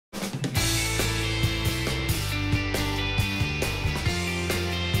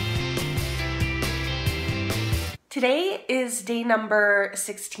Today is day number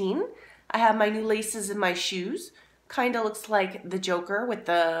 16. I have my new laces in my shoes. Kind of looks like the Joker with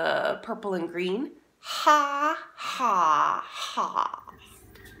the purple and green. Ha, ha, ha.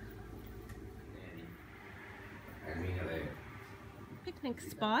 Picnic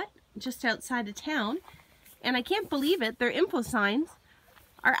spot just outside of town. And I can't believe it, their info signs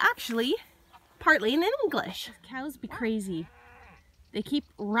are actually partly in English. Cows be crazy. They keep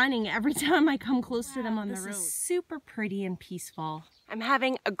running every time I come close to them on the road. This is super pretty and peaceful. I'm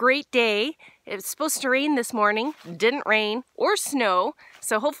having a great day. It was supposed to rain this morning. Didn't rain or snow,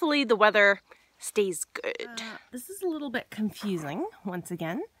 so hopefully the weather stays good. This is a little bit confusing, once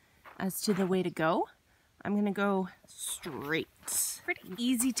again, as to the way to go. I'm gonna go straight. Pretty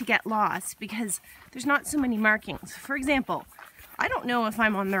easy to get lost because there's not so many markings. For example, I don't know if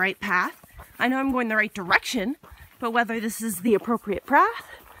I'm on the right path. I know I'm going the right direction, but whether this is the appropriate path,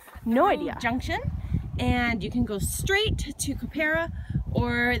 no idea. Junction, and you can go straight to Cáparra,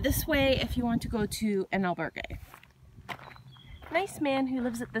 or this way if you want to go to an albergue. Nice man who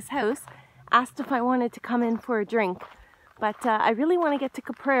lives at this house asked if I wanted to come in for a drink, but I really want to get to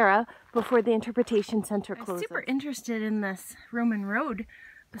Cáparra before the interpretation center closes. I'm super interested in this Roman road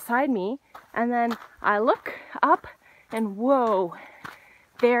beside me, and then I look up and whoa,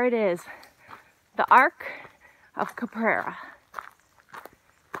 there it is, the Arc of Cáparra.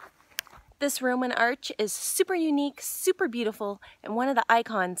 This Roman arch is super unique, super beautiful, and one of the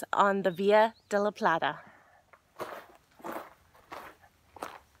icons on the Via della Plata. What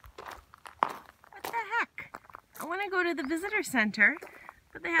the heck? I want to go to the visitor center,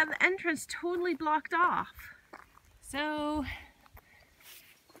 but they have the entrance totally blocked off. So,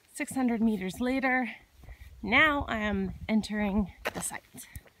 600 meters later, now I am entering the site.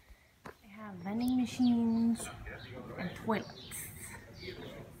 They have vending machines and toilets.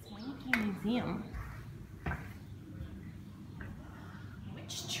 Swanky museum.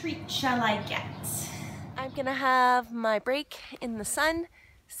 Which treat shall I get? I'm gonna have my break in the sun,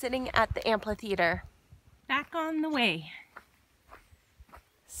 sitting at the amphitheater. Back on the way.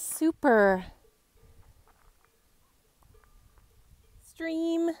 Super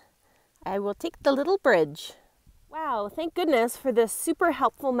stream. I will take the little bridge. Wow, thank goodness for this super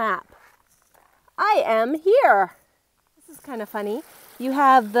helpful map. I am here. This is kind of funny. You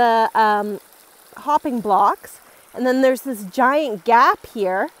have the hopping blocks, and then there's this giant gap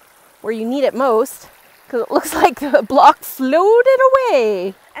here where you need it most because it looks like the block floated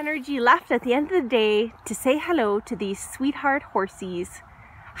away. Energy left at the end of the day to say hello to these sweetheart horsies.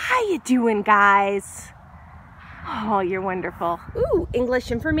 How you doing, guys? Oh, you're wonderful. Ooh,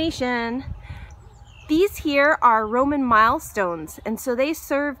 English information. These here are Roman milestones, and so they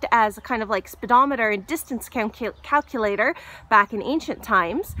served as a kind of like speedometer and distance calculator back in ancient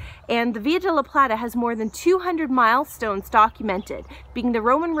times. And the Via della Plata has more than 200 milestones documented, being the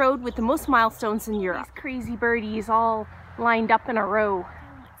Roman road with the most milestones in Europe. These crazy birdies all lined up in a row.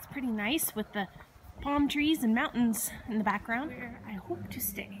 It's pretty nice with the palm trees and mountains in the background, where I hope to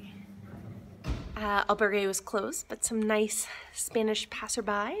stay. Albergue was closed, but some nice Spanish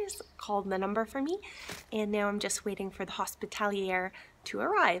passerbys called the number for me, and now I'm just waiting for the hospitalier to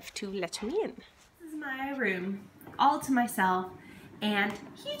arrive to let me in. This is my room, all to myself, and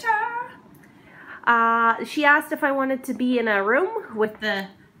heater! She asked if I wanted to be in a room with the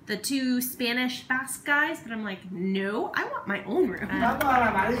two Spanish Basque guys, but I'm like, no, I want my own room.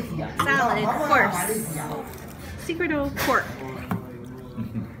 Salad, of course. Secreto pork.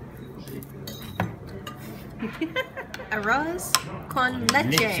 Arroz con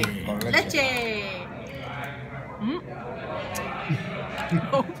leche. Leche.